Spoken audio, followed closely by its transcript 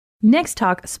Next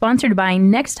Talk, sponsored by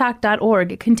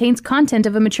nexttalk.org, contains content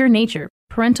of a mature nature.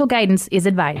 Parental guidance is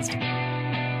advised.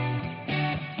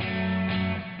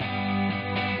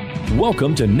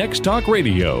 Welcome to Next Talk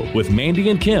Radio with Mandy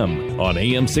and Kim on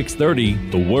AM 630,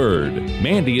 The Word.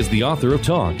 Mandy is the author of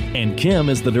Talk, and Kim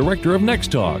is the director of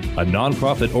Next Talk, a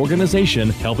nonprofit organization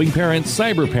helping parents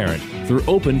cyberparent through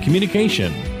open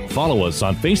communication. Follow us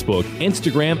on Facebook,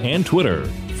 Instagram, and Twitter.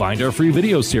 Find our free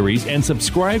video series and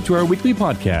subscribe to our weekly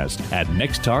podcast at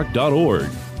nexttalk.org.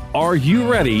 Are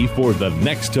you ready for the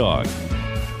Next Talk?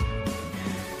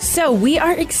 So we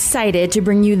are excited to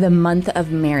bring you the Month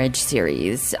of Marriage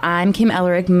series. I'm Kim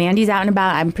Elerick. Mandy's out and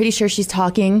about. I'm pretty sure she's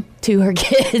talking to her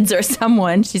kids or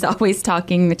someone. She's always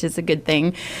talking, which is a good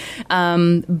thing.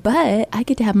 But I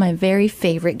get to have my very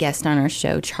favorite guest on our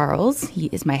show, Charles. He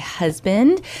is my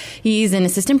husband. He's an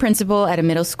assistant principal at a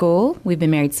middle school. We've been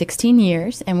married 16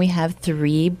 years, and we have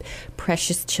 3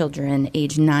 precious children,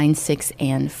 age 9, 6,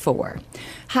 and 4.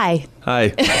 Hi.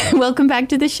 Hi. Welcome back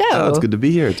to the show. Oh, it's good to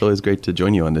be here. It's always great to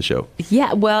join you on the show.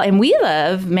 Yeah, well, and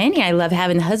Mandy and I love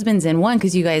having husbands in one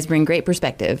because you guys bring great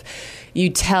perspective. You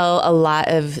tell a lot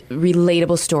of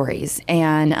relatable stories,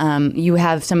 and you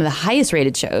have some of the highest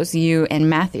rated shows, you and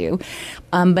Matthew.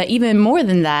 But even more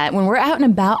than that, when we're out and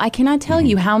about, I cannot tell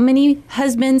you how many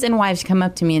husbands and wives come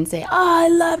up to me and say, I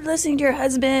loved listening to your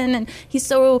husband, and he's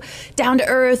so down to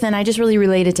earth, and I just really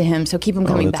related to him, so keep him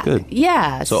coming back. Good.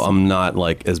 Yeah. So I'm not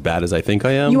like as bad as I think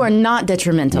I am? You are not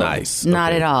detrimental. Nice.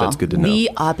 Not Okay. at all. That's good to know. The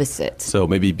opposite. So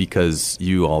maybe because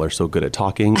you all are so good at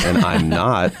talking and I'm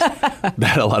not,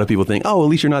 that a lot of people think, oh, at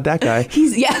least you're not that guy.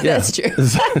 That's true.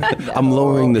 I'm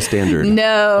lowering the standard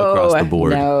across the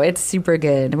board. No, it's super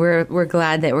good. We're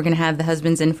glad that we're going to have the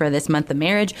husbands in for this month of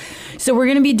marriage. So we're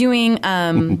going to be doing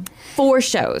 4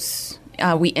 shows.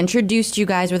 We introduced you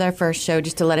guys with our first show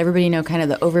just to let everybody know kind of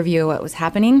the overview of what was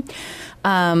happening.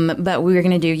 But we were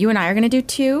going to do, you and I are going to do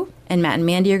 2, and Matt and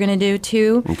Mandy are going to do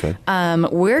 2. Okay.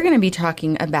 We're going to be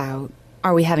talking about,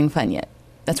 are we having fun yet?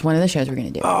 That's one of the shows we're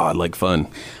going to do. Oh, I like fun.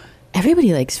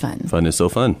 Everybody likes fun. Fun is so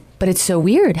fun. But it's so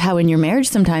weird how in your marriage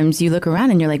sometimes you look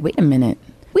around and you're like, wait a minute.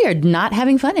 We are not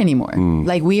having fun anymore.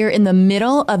 Like, we are in the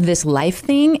middle of this life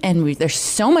thing, and there's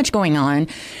so much going on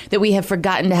that we have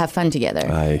forgotten to have fun together.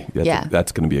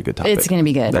 That's going to be a good topic. It's going to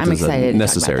be good. I'm excited. A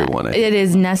necessary to talk about one. that. It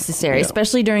is necessary,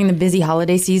 especially during the busy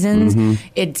holiday seasons.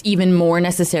 It's even more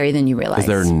necessary than you realize. Is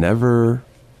there never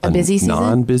a busy season?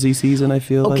 Non-busy season, I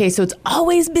feel like? Okay, so it's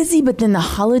always busy, but then the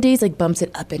holidays like bumps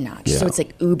it up a notch. Yeah. So it's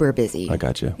like uber busy. I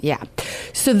got you. Yeah.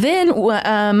 So then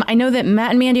I know that Matt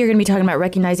and Mandy are going to be talking about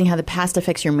recognizing how the past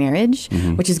affects your marriage,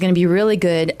 which is going to be really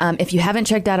good. If you haven't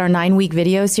checked out our 9-week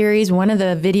video series, one of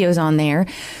the videos on there,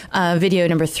 video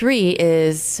number 3,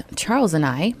 is Charles and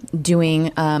I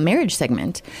doing a marriage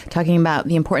segment, talking about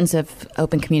the importance of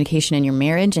open communication in your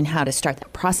marriage and how to start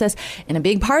that process. And a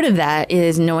big part of that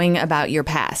is knowing about your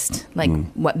past. Like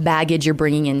what baggage you're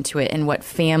bringing into it and what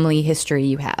family history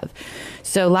you have.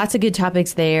 So lots of good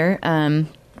topics there.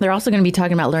 They're also going to be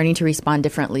talking about learning to respond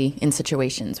differently in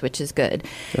situations, which is good.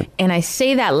 Sure. And I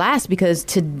say that last because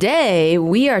today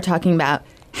we are talking about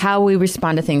how we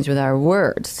respond to things with our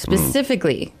words.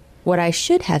 Specifically, what I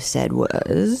should have said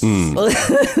was...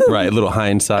 Right, a little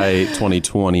hindsight,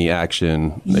 2020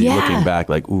 action. You're looking back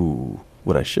like, ooh,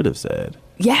 what I should have said.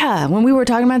 Yeah, when we were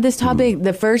talking about this topic,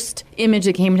 the first image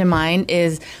that came to mind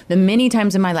is the many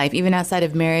times in my life, even outside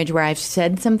of marriage, where I've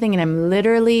said something and I'm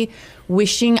literally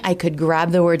wishing I could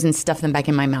grab the words and stuff them back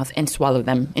in my mouth and swallow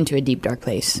them into a deep, dark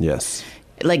place. Yes.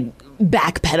 Like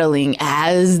backpedaling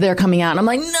as they're coming out. And I'm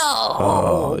like,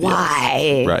 no, why?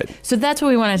 Yes. Right. So that's what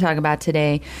we want to talk about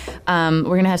today. We're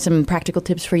going to have some practical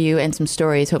tips for you and some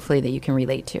stories, hopefully, that you can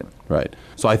relate to. Right.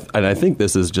 So I think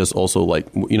this is just also like,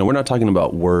 we're not talking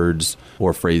about words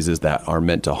or phrases that are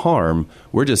meant to harm.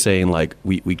 We're just saying like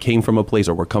we came from a place,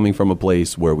 or we're coming from a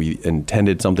place where we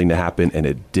intended something to happen and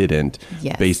it didn't,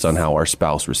 based on how our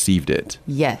spouse received it.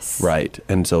 Yes. Right.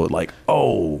 And so like,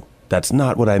 oh, that's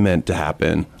not what I meant to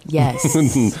happen. Yes.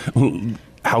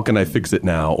 How can I fix it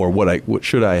now? Or what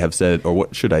should I have said? Or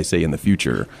what should I say in the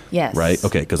future? Yes. Right?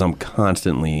 Okay, because I'm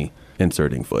constantly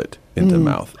inserting foot into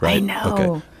mouth, right? I know.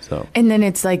 Okay, so. And then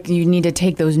it's like you need to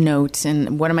take those notes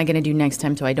and what am I going to do next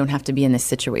time so I don't have to be in this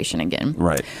situation again?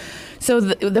 Right. So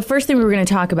the first thing we were going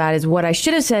to talk about is what I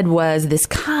should have said was this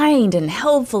kind and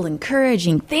helpful,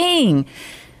 encouraging thing.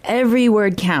 Every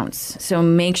word counts. So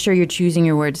make sure you're choosing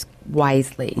your words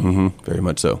wisely. Very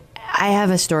much so. I have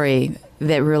a story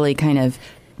that really kind of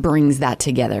brings that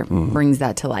together, brings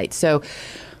that to light. So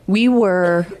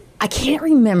I can't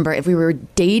remember if we were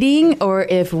dating or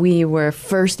if we were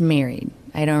first married.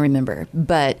 I don't remember.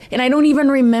 And I don't even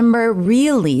remember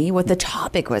really what the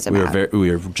topic was about.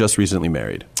 We were just recently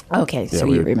married. Okay, so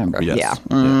you remember. Yes.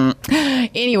 Yeah.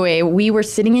 Anyway, we were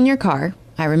sitting in your car.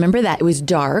 I remember that. It was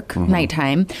dark,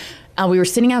 nighttime. We were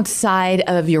sitting outside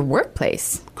of your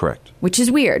workplace. Correct. Which is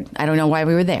weird. I don't know why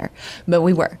we were there, but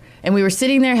we were. And we were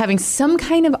sitting there having some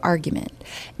kind of argument.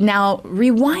 Now,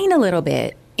 rewind a little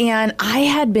bit. And I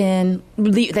had been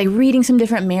reading some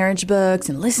different marriage books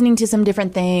and listening to some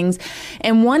different things.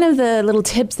 And one of the little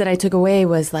tips that I took away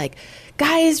was like,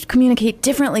 guys communicate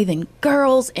differently than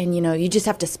girls. And, you just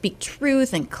have to speak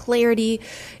truth and clarity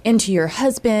into your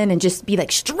husband and just be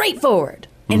like straightforward.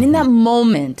 And in that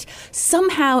moment,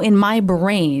 somehow in my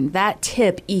brain, that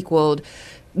tip equaled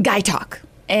guy talk.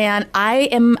 And I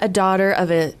am a daughter of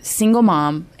a single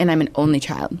mom, and I'm an only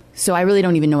child. So I really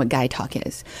don't even know what guy talk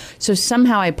is. So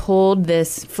somehow I pulled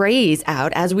this phrase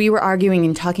out as we were arguing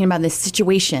and talking about this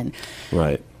situation.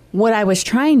 Right. What I was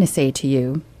trying to say to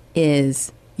you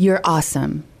is, you're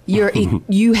awesome.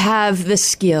 You have the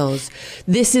skills.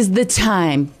 This is the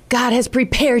time. God has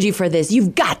prepared you for this.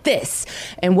 You've got this.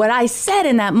 And what I said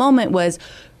in that moment was,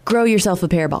 grow yourself a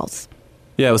pair of balls.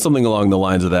 Yeah, it was something along the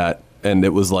lines of that. And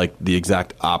it was like the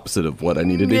exact opposite of what I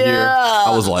needed to hear.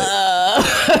 I was like,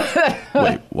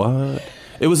 wait, what?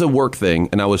 It was a work thing,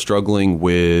 and I was struggling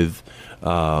with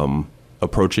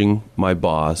approaching my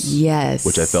boss. Yes.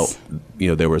 Which I felt,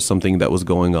 there was something that was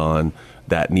going on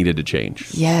that needed to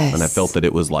change. Yes. And I felt that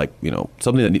it was like,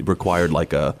 something that required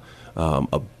like a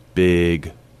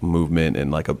big movement,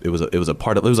 and like it was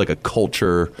like a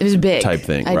culture. It was big type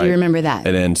thing. I do remember that.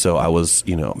 And then so I was,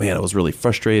 I was really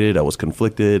frustrated. I was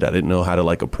conflicted. I didn't know how to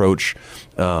like approach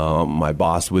my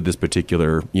boss with this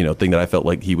particular thing that I felt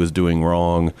like he was doing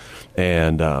wrong,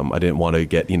 and I didn't want to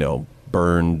get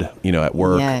burned at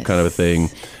work. Yes. Kind of a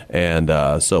thing. And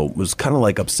so was kind of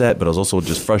like upset, but I was also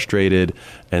just frustrated.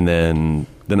 And then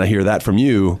I hear that from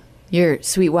you. Your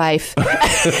sweet wife.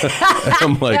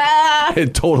 I'm like,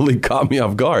 it totally caught me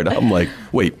off guard. I'm like,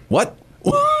 wait, what?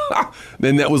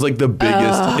 Then that was like the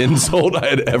biggest insult I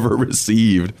had ever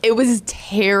received. It was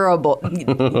terrible.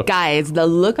 Guys, the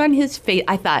look on his face,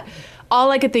 I thought, all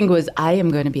I could think was, I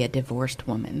am going to be a divorced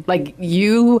woman. Like,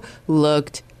 you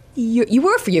looked, you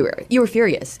were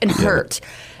furious and hurt.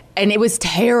 And it was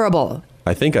terrible.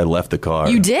 I think I left the car.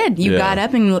 You did. You got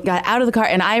up and got out of the car.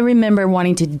 And I remember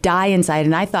wanting to die inside.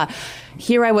 And I thought,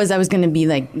 here I was going to be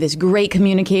like this great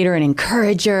communicator and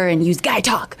encourager and use guy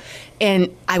talk.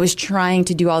 And I was trying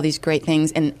to do all these great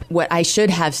things. And what I should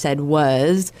have said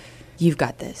was, you've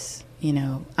got this. We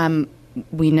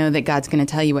know that God's going to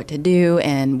tell you what to do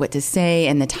and what to say,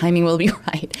 and the timing will be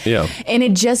right. Yeah. And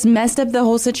it just messed up the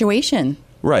whole situation.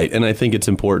 Right. And I think it's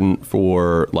important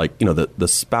for, like, the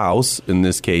spouse in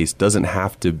this case doesn't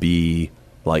have to be,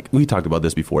 like, we talked about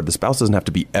this before. The spouse doesn't have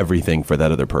to be everything for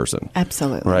that other person.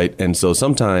 Absolutely. Right. And so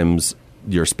sometimes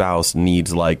your spouse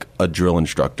needs like a drill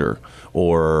instructor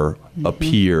or a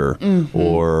peer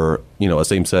or, a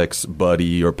same-sex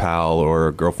buddy or pal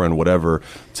or girlfriend, whatever,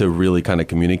 to really kind of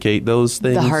communicate those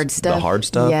things. The hard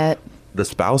stuff. Yeah. The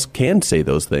spouse can say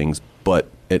those things, but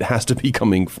it has to be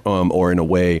coming from or in a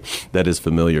way that is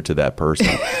familiar to that person.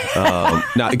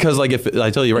 Now, because like if I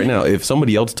tell you right now, if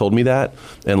somebody else told me that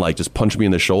and like just punched me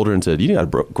in the shoulder and said, "You got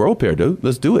to grow a pair, dude.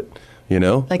 Let's do it."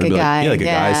 Like a guy. A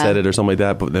guy said it or something like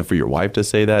that. But then for your wife to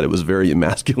say that, it was very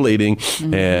emasculating,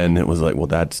 and it was like, well,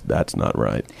 that's not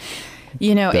right.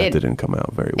 That didn't come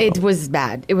out very well. It was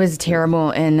bad. It was terrible,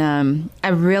 and I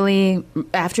really,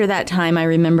 after that time, I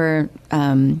remember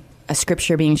a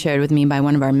scripture being shared with me by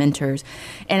one of our mentors,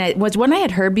 and it was one I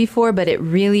had heard before, but it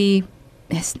really.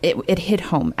 It hit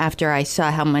home after I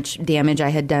saw how much damage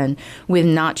I had done with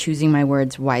not choosing my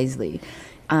words wisely.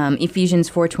 Ephesians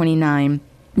 4:29.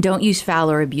 Don't use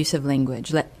foul or abusive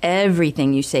language. Let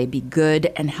everything you say be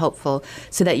good and helpful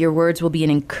so that your words will be an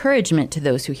encouragement to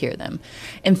those who hear them.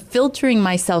 And filtering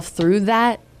myself through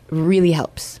that really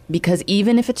helps, because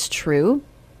even if it's true,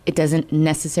 it doesn't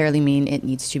necessarily mean it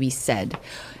needs to be said.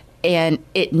 And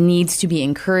it needs to be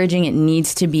encouraging. It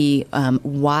needs to be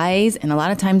wise. And a lot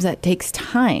of times that takes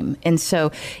time. And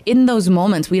so in those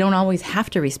moments, we don't always have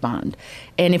to respond.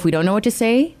 And if we don't know what to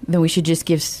say, then we should just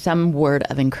give some word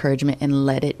of encouragement and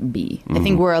let it be. I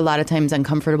think we're a lot of times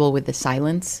uncomfortable with the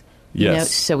silence.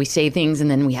 Yes. So we say things and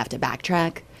then we have to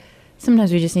backtrack.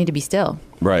 Sometimes we just need to be still.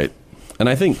 Right. And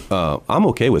I think I'm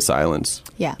okay with silence.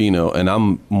 Yeah. And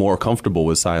I'm more comfortable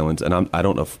with silence. And I'm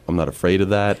not afraid of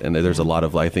that. And there's a lot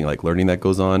of, I think, like learning that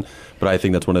goes on. But I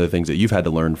think that's one of the things that you've had to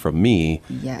learn from me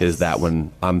is that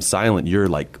when I'm silent, you're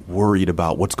like worried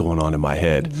about what's going on in my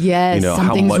head. Yes,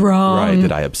 something's wrong. Right.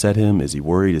 Did I upset him? Is he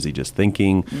worried? Is he just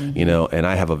thinking? And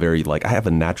I have I have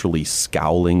a naturally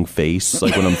scowling face,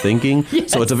 like when I'm thinking.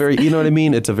 Yes. So it's a very, you know what I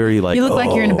mean? It's a very like, you look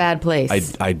like you're in a bad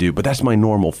place. I do, but that's my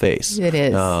normal face. It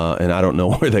is. And I don't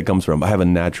know where that comes from. I have a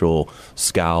natural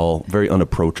scowl, very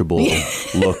unapproachable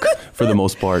look for the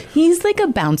most part. He's like a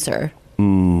bouncer.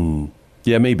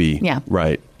 Yeah, maybe. Yeah.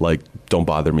 Right. Like, don't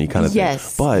bother me kind of thing.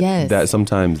 But that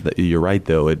sometimes, you're right,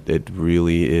 though. It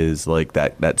really is like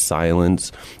that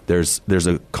silence. There's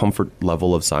a comfort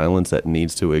level of silence that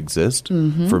needs to exist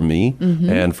for me.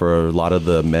 And for a lot of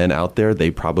the men out there,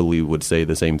 they probably would say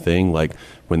the same thing. Like,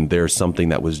 when there's something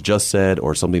that was just said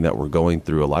or something that we're going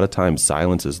through, a lot of times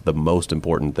silence is the most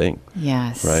important thing.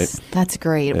 Yes. Right? That's a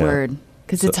great word.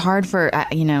 Because it's hard for,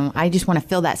 I just want to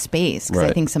fill that space because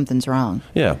I think something's wrong.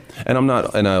 Yeah. And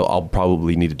I'll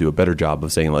probably need to do a better job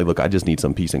of saying, like, look, I just need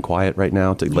some peace and quiet right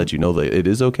now to let you know that it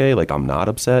is okay. Like, I'm not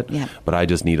upset, but I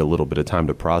just need a little bit of time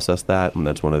to process that. And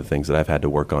that's one of the things that I've had to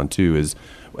work on, too, is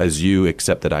as you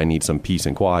accept that I need some peace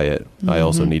and quiet, I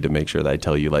also need to make sure that I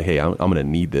tell you, like, hey, I'm going to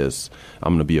need this.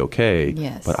 I'm going to be okay.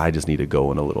 Yes. But I just need to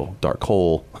go in a little dark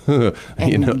hole,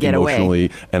 and get emotionally.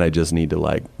 away. And I just need to,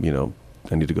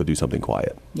 I need to go do something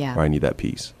quiet. Yeah. Or I need that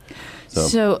peace.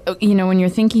 So, when you're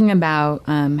thinking about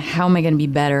how am I going to be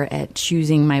better at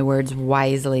choosing my words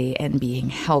wisely and being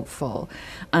helpful,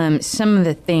 some of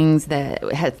the things that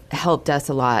have helped us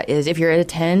a lot is if you're at a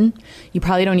 10, you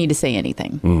probably don't need to say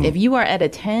anything. If you are at a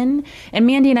 10, and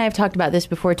Mandy and I have talked about this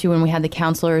before too when we had the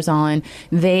counselors on,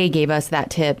 they gave us that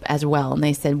tip as well. And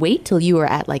they said, wait till you are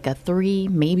at like a 3,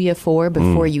 maybe a 4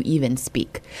 before you even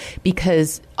speak.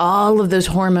 Because all of those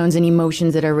hormones and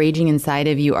emotions that are raging inside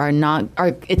of you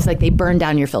it's like they burn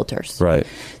down your filters. Right.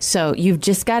 So you've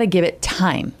just got to give it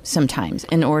time sometimes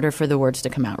in order for the words to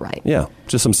come out right. Yeah.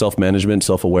 Just some self-management,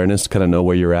 self-awareness, kind of know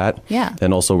where you're at. Yeah.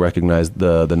 And also recognize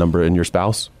the number in your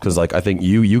spouse. Because I think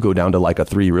you go down to like a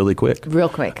 3 really quick. Real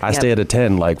quick. I stay at a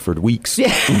 10 for weeks.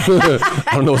 Yeah.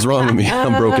 I don't know what's wrong with me.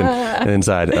 I'm broken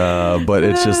inside. But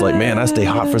it's just like, man, I stay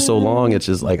hot for so long. It's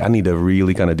just like I need to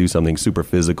really kind of do something super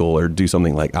physical or do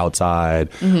something like outside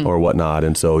or whatnot.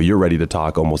 And so you're ready to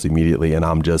talk almost immediately. And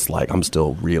I'm just like, I'm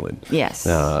still reeling. Yes.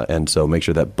 And so make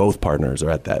sure that both partners are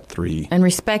at that 3. And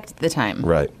respect the time.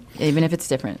 Right. Even if it's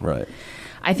different. Right.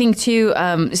 I think, too,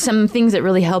 some things that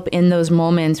really help in those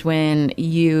moments when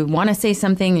you want to say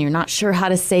something and you're not sure how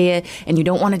to say it and you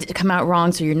don't want it to come out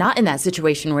wrong, so you're not in that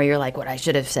situation where you're like, what I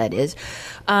should have said is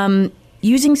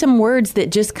using some words that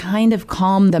just kind of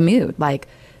calm the mood. Like,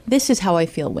 this is how I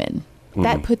feel when.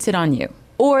 That puts it on you.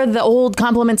 Or the old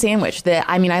compliment sandwich that,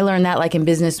 I learned that like in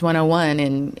Business 101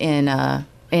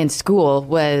 in school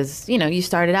was, you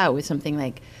started out with something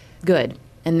like good.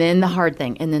 And then the hard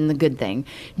thing, and then the good thing,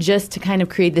 just to kind of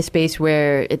create the space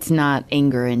where it's not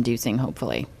anger-inducing,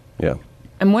 hopefully. Yeah.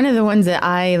 And one of the ones that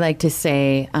I like to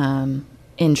say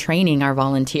in training our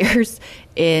volunteers,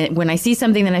 when I see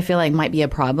something that I feel like might be a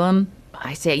problem,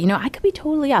 I say, I could be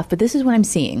totally off, but this is what I'm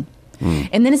seeing.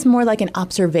 And then it's more like an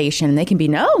observation. They can be,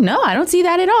 no, I don't see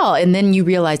that at all. And then you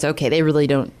realize, okay, they really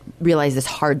don't realize this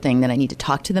hard thing that I need to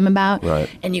talk to them about. Right.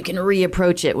 And you can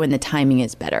reapproach it when the timing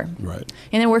is better. Right.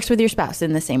 And it works with your spouse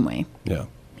in the same way. Yeah.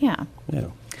 Yeah. Yeah.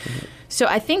 So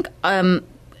I think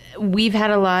we've had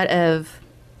a lot of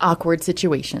awkward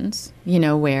situations,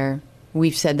 where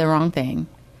we've said the wrong thing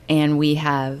and we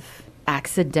have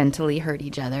accidentally hurt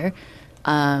each other.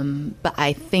 But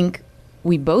I think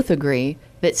we both agree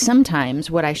that sometimes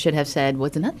what I should have said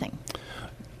was nothing.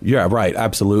 Yeah, right.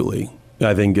 Absolutely.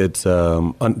 I think it's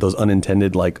those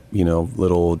unintended,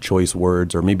 little choice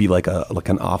words, or maybe like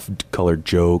an off-colored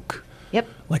joke. Yep.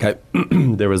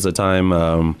 There was a time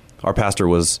our pastor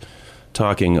was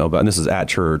talking about, and this is at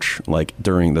church,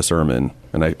 during the sermon,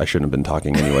 and I shouldn't have been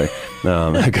talking anyway.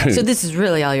 So this is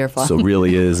really all your fault. So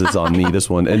really it's on me, this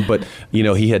one. But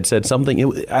he had said something,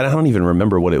 I don't even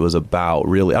remember what it was about,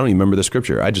 really. I don't even remember the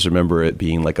scripture. I just remember it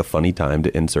being like a funny time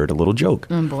to insert a little joke.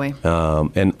 Oh, boy.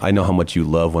 And I know how much you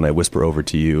love when I whisper over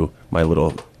to you my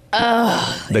little...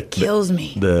 it kills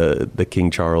me. The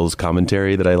King Charles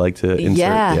commentary that I like to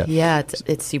insert. Yeah,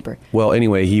 it's super. Well,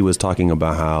 anyway, he was talking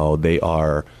about how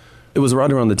it was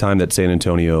around the time that San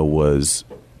Antonio was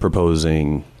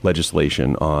proposing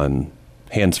legislation on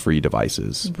hands-free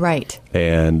devices. Right.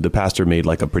 And the pastor made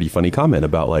a pretty funny comment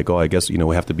about I guess,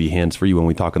 we have to be hands-free when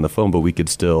we talk on the phone, but we could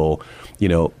still,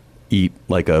 eat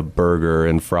like a burger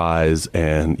and fries,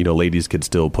 and ladies could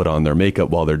still put on their makeup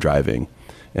while they're driving,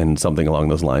 and something along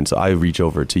those lines. So I reach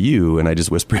over to you and I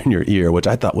just whisper in your ear, which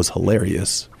I thought was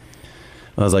hilarious.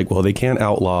 I was like, well, they can't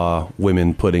outlaw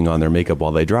women putting on their makeup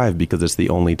while they drive because it's the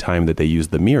only time that they use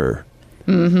the mirror.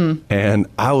 Mm-hmm. And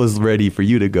I was ready for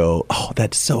you to go, oh,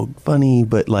 that's so funny,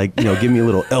 but give me a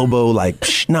little elbow, like,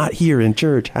 psh, not here in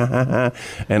church, ha ha ha.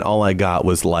 And all I got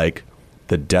was like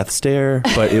the death stare,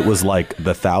 but it was like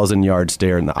the 1,000-yard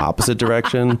stare in the opposite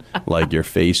direction. Like your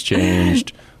face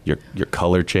changed, your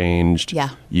color changed. Yeah,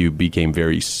 you became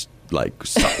very stoic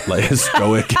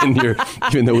in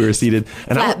even though we were seated.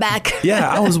 And flat back. Yeah,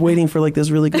 I was waiting for like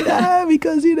this really good,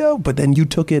 because, but then you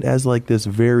took it as like this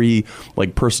very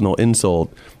like personal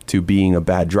insult to being a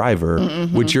bad driver,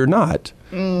 which you're not.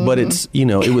 But it's,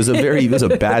 it was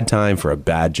a bad time for a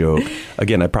bad joke.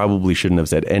 Again, I probably shouldn't have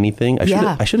said anything.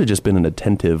 I should have just been an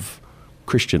attentive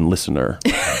Christian listener.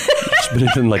 I should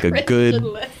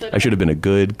have been a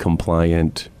good,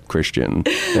 compliant Christian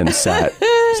and sat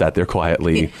there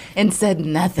quietly and said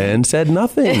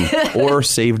nothing or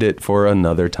saved it for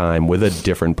another time with a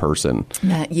different person.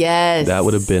 Yes, that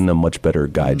would have been a much better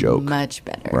guy joke. Much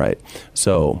better, right?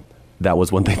 So that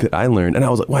was one thing that I learned, and I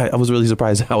was like, wow, I was really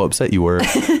surprised how upset you were,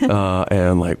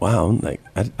 and like, wow, like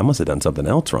I must have done something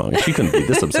else wrong. She couldn't be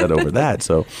this upset over that.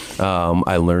 So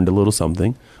I learned a little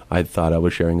something. I thought I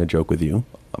was sharing a joke with you,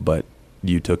 but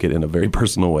you took it in a very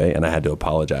personal way, and I had to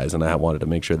apologize, and I wanted to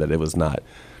make sure that it was not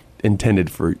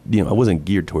intended for, I wasn't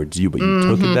geared towards you, but you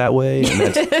took it that way,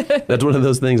 and that's one of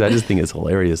those things I just think is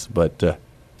hilarious. But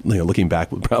looking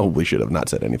back, we probably should have not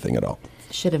said anything at all.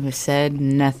 Should have said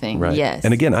nothing. Right. Yes.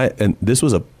 And again, and this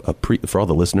was for all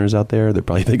the listeners out there, they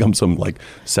probably think I'm some like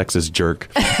sexist jerk.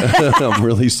 I'm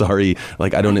really sorry.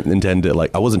 Like I don't intend to,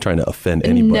 like I wasn't trying to offend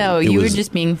anybody. No, you were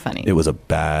just being funny. It was a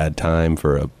bad time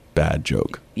for a bad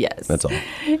joke. Yes. That's all.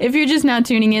 If you're just now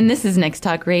tuning in, this is Next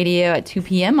Talk Radio at 2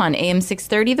 p.m. on AM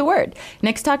 630 The Word.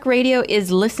 Next Talk Radio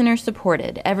is listener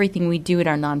supported. Everything we do at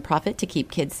our nonprofit to keep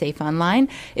kids safe online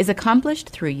is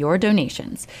accomplished through your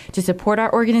donations. To support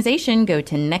our organization, go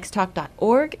to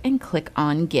nexttalk.org and click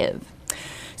on Give.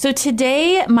 So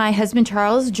today, my husband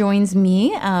Charles joins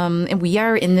me, and we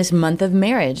are in this month of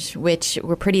marriage, which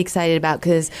we're pretty excited about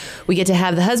because we get to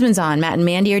have the husbands on. Matt and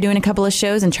Mandy are doing a couple of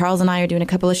shows, and Charles and I are doing a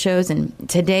couple of shows. And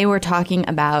today we're talking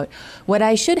about what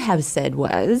I should have said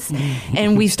was,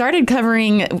 and we've started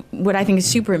covering what I think is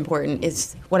super important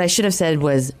is what I should have said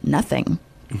was nothing.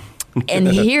 And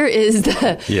here is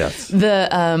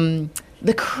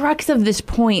the crux of this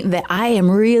point that I am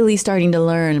really starting to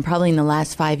learn probably in the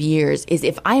last 5 years is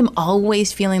if I'm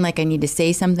always feeling like I need to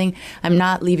say something, I'm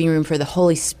not leaving room for the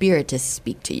Holy Spirit to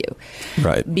speak to you.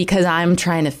 Right. Because I'm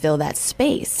trying to fill that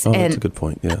space. Oh, that's a good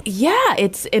point. Yeah. Yeah.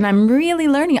 And I'm really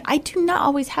learning. I do not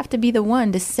always have to be the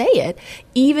one to say it,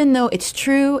 even though it's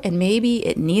true and maybe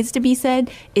it needs to be said.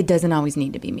 It doesn't always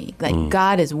need to be me. Like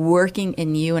God is working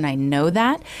in you, and I know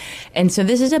that. And so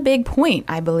this is a big point.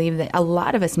 I believe that a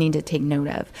lot of us need to take note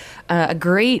of. A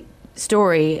great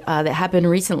story that happened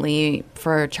recently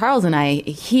for Charles and I.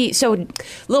 So,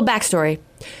 little backstory.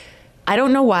 I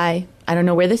don't know why. I don't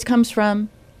know where this comes from.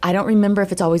 I don't remember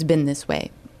if it's always been this way.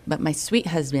 But my sweet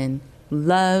husband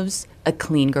loves a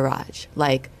clean garage.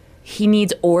 Like, he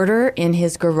needs order in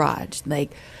his garage.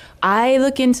 Like, I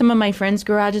look in some of my friends'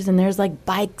 garages and there's like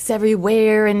bikes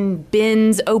everywhere and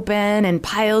bins open and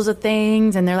piles of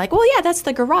things. And they're like, well, yeah, that's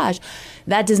the garage.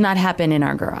 That does not happen in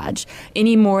our garage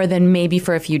any more than maybe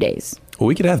for a few days. Well,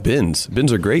 we could have bins.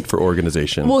 Bins are great for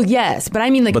organization. Well, yes, but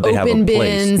I mean like open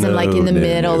bins and like in the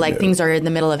middle, like things are in the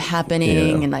middle of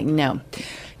happening and like, no.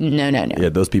 Yeah,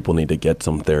 those people need to get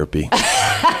some therapy.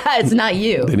 It's not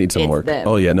you. They need some work. Them.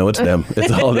 Oh, yeah, no, it's them.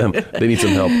 It's all them. They need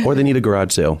some help. Or they need a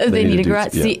garage sale. They need a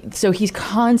garage. Yeah. See, so he's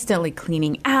constantly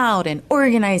cleaning out and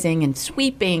organizing and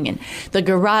sweeping. And the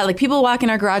garage, like people walk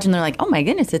in our garage and they're like, oh my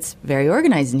goodness, it's very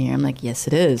organized in here. I'm like, yes,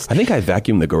 it is. I think I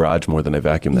vacuum the garage more than I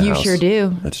vacuum the house. You sure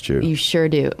do. That's true. You sure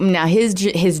do. Now, his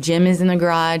gym is in the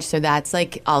garage. So that's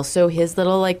like also his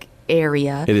little like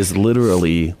area. It is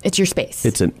literally. It's your space.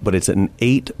 But it's an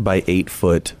 8 by 8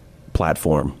 foot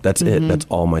platform. That's it. That's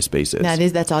all my space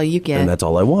is. That's all you get. And that's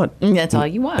all I want. That's all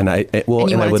you want. And I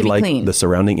would like clean. The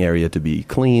surrounding area to be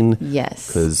clean. Yes.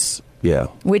 Because, yeah.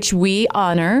 Which we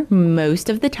honor most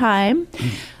of the time.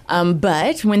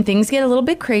 But when things get a little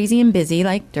bit crazy and busy,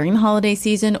 like during the holiday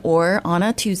season or on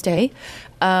a Tuesday,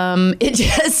 it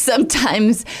just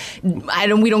sometimes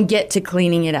we don't get to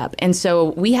cleaning it up. And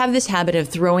so we have this habit of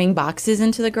throwing boxes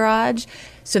into the garage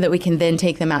so that we can then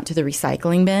take them out to the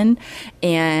recycling bin.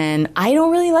 And I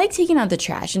don't really like taking out the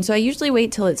trash. And so I usually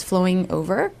wait till it's flowing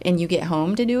over and you get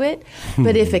home to do it.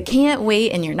 But if it can't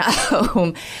wait and you're not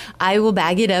home, I will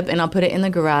bag it up and I'll put it in the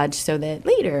garage so that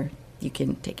later you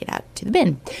can take it out to the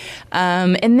bin.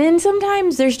 And then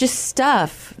sometimes there's just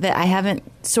stuff that I haven't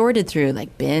sorted through,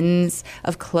 like bins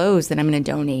of clothes that I'm going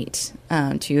to donate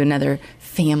to another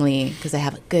family because I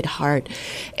have a good heart.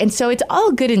 And so it's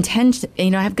all good intention.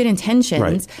 I have good intentions.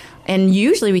 Right. And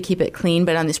usually we keep it clean.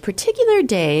 But on this particular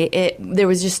day, there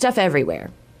was just stuff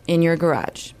everywhere in your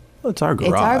garage. Well, it's our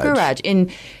garage. It's our garage.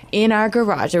 In our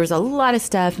garage, there was a lot of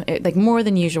stuff, like more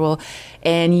than usual.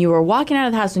 And you were walking out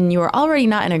of the house and you were already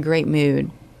not in a great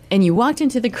mood. And you walked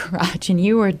into the garage and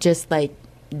you were just like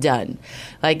done.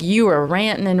 Like you were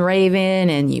ranting and raving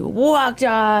and you walked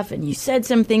off and you said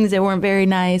some things that weren't very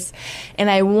nice. And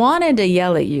I wanted to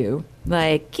yell at you,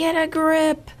 like, get a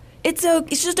grip. It's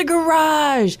just a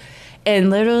garage. And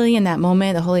literally in that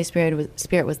moment, the Holy Spirit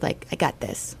was like, I got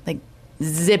this. Like,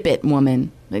 zip it,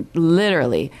 woman. Like,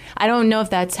 literally. I don't know if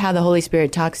that's how the Holy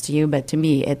Spirit talks to you, but to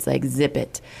me, it's like, zip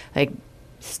it. Like,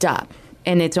 stop.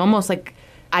 And it's almost like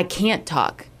I can't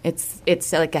talk. It's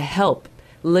like a help,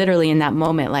 literally, in that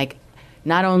moment. Like,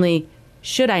 not only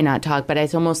should I not talk, but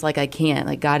it's almost like I can't.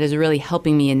 Like, God is really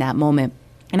helping me in that moment.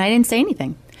 And I didn't say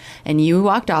anything. And you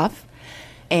walked off,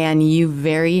 and a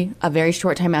very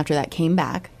short time after that came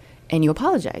back. And you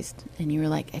apologized. And you were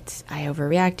like, I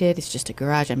overreacted. It's just a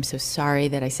garage. I'm so sorry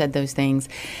that I said those things.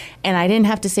 And I didn't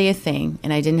have to say a thing.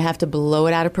 And I didn't have to blow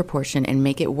it out of proportion and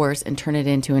make it worse and turn it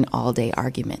into an all-day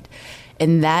argument.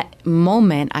 In that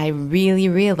moment, I really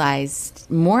realized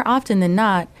more often than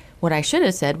not, what I should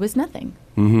have said was nothing.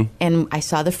 Mm-hmm. And I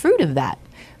saw the fruit of that.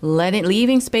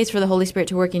 Leaving space for the Holy Spirit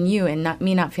to work in you and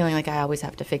not feeling like I always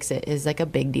have to fix it is like a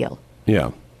big deal.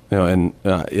 Yeah. And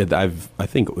I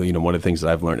think one of the things that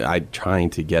I've learned, I'm trying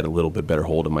to get a little bit better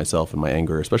hold of myself and my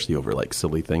anger, especially over like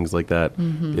silly things like that.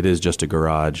 Mm-hmm. It is just a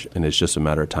garage, and it's just a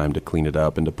matter of time to clean it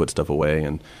up and to put stuff away.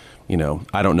 And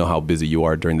I don't know how busy you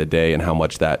are during the day and how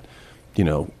much that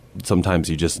sometimes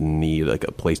you just need like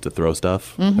a place to throw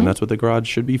stuff, mm-hmm. and that's what the garage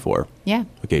should be for. Yeah,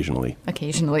 occasionally,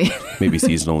 maybe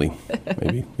seasonally,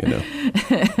 maybe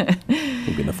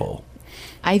maybe in the fall.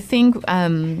 I think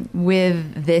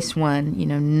with this one,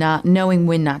 not knowing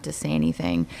when not to say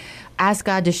anything, ask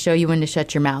God to show you when to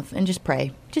shut your mouth and just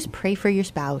pray. Just pray for your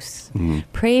spouse. Mm-hmm.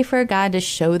 Pray for God to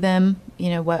show them,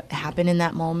 what happened in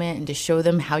that moment and to show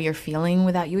them how you're feeling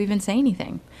without you even saying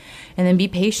anything. And then be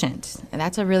patient. And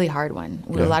that's a really hard one.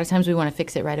 Yeah. A lot of times we want to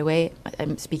fix it right away.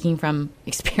 I'm speaking from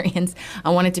experience. I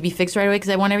want it to be fixed right away because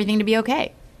I want everything to be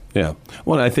okay. Yeah.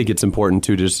 Well, I think it's important,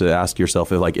 too, just to ask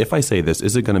yourself, if I say this,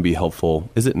 is it going to be helpful?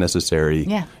 Is it necessary?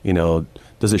 Yeah.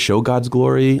 Does it show God's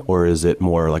glory, or is it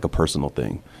more like a personal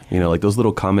thing? Like those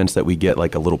little comments that we get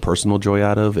like a little personal joy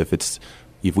out of,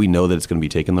 if we know that it's going to be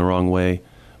taken the wrong way,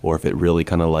 or if it really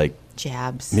kind of like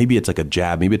jabs. Maybe it's like a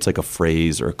jab. Maybe it's like a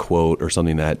phrase or a quote or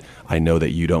something that I know that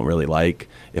you don't really like.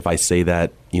 If I say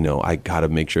that, I got to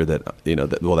make sure that,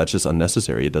 that's just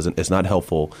unnecessary. It's not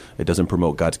helpful. It doesn't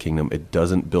promote God's kingdom. It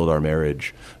doesn't build our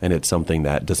marriage. And it's something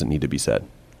that doesn't need to be said.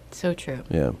 So true.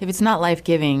 Yeah. If it's not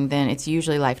life-giving, then it's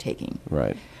usually life-taking.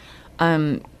 Right.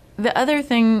 The other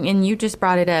thing, and you just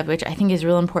brought it up, which I think is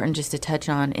real important just to touch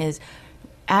on, is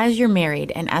as you're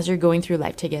married and as you're going through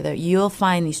life together, you'll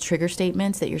find these trigger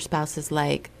statements that your spouse is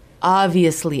like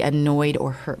obviously annoyed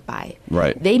or hurt by.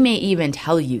 Right. They may even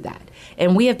tell you that.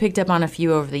 And we have picked up on a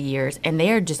few over the years, and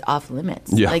they are just off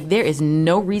limits. Yeah. Like, there is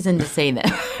no reason to say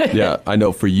them. Yeah, I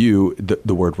know. For you,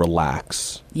 the word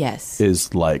relax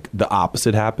is like the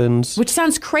opposite happens. Which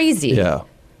sounds crazy. Yeah.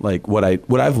 Like what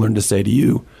I've learned to say to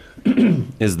you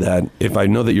is that if I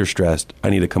know that you're stressed, I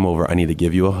need to come over, I need to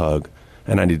give you a hug,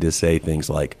 and I need to say things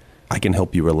like, I can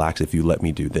help you relax if you let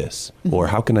me do this. Mm-hmm. Or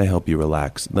how can I help you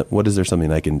relax? What is there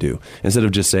something I can do? Instead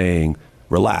of just saying,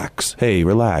 relax. Hey,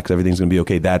 relax. Everything's going to be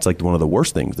okay. That's like one of the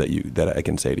worst things that I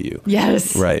can say to you.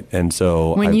 Yes. Right. And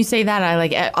so when you say that, I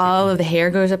like all of the hair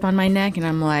goes up on my neck and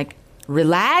I'm like,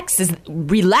 relax.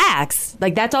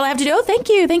 Like that's all I have to do. Oh, thank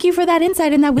you. Thank you for that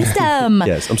insight and that wisdom.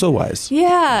 Yes. I'm so wise.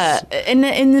 Yeah. Yes.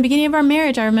 In the beginning of our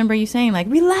marriage, I remember you saying like,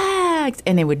 relax.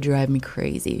 And it would drive me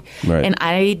crazy. Right. And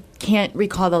I can't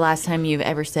recall the last time you've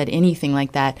ever said anything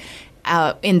like that.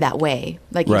 in that way.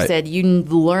 Like you said, you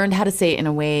learned how to say it in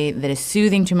a way that is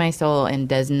soothing to my soul and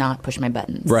does not push my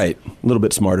buttons. Right. A little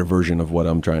bit smarter version of what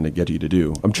I'm trying to get you to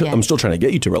do. I'm still trying to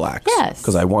get you to relax. Yes.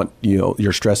 Because I want,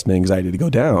 your stress and anxiety to go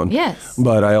down. Yes.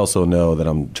 But I also know that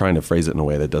I'm trying to phrase it in a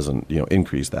way that doesn't,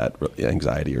 increase that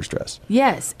anxiety or stress.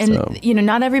 Yes. And,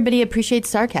 not everybody appreciates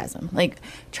sarcasm. Like,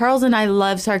 Charles and I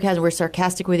love sarcasm. We're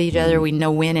sarcastic with each other. We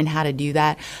know when and how to do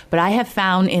that. But I have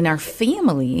found in our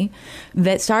family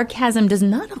that sarcasm does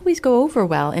not always go over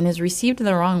well and is received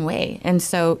the wrong way. And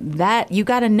so that you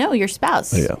got to know your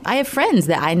spouse. Yeah. I have friends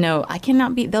that I know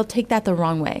they'll take that the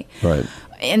wrong way. Right.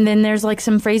 And then there's like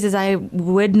some phrases I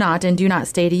would not and do not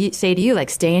say to you, like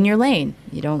stay in your lane.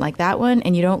 You don't like that one,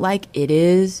 and you don't like it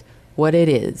is what it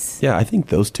is. Yeah, I think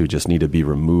those two just need to be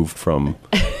removed from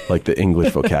like the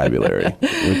English vocabulary.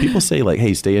 When people say like,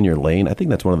 hey, stay in your lane, I think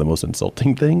that's one of the most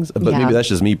insulting things. But maybe that's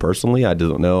just me personally. I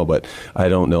don't know. But I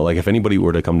don't know. Like if anybody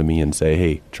were to come to me and say,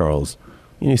 hey, Charles,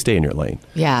 stay in your lane.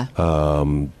 Yeah.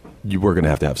 We're going to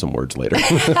have some words later.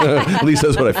 At least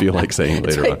that's what I feel like saying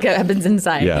later on. What happens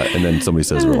inside. Yeah, and then somebody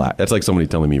says relax. That's like somebody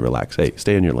telling me relax. Hey,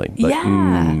 stay in your lane. Like,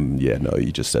 no,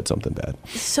 you just said something bad.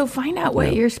 So find out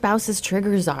what your spouse's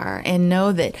triggers are and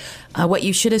know that what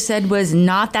you should have said was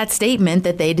not that statement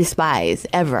that they despise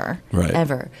ever. Right.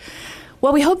 Ever.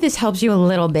 Well, we hope this helps you a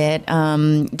little bit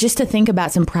just to think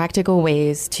about some practical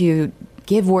ways to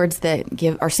say words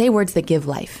that give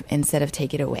life instead of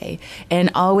take it away.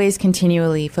 And always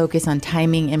continually focus on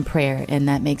timing and prayer, and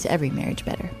that makes every marriage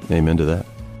better. Amen to that.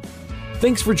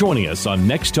 Thanks for joining us on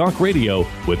Next Talk Radio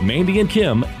with Mandy and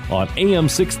Kim on AM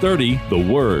 630,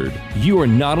 The Word. You are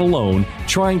not alone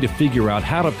trying to figure out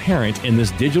how to parent in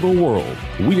this digital world.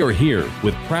 We are here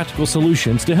with practical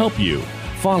solutions to help you.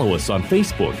 Follow us on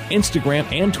Facebook, Instagram,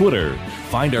 and Twitter.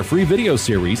 Find our free video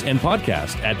series and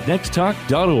podcast at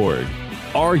nexttalk.org.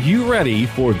 Are you ready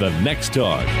for the next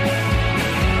talk?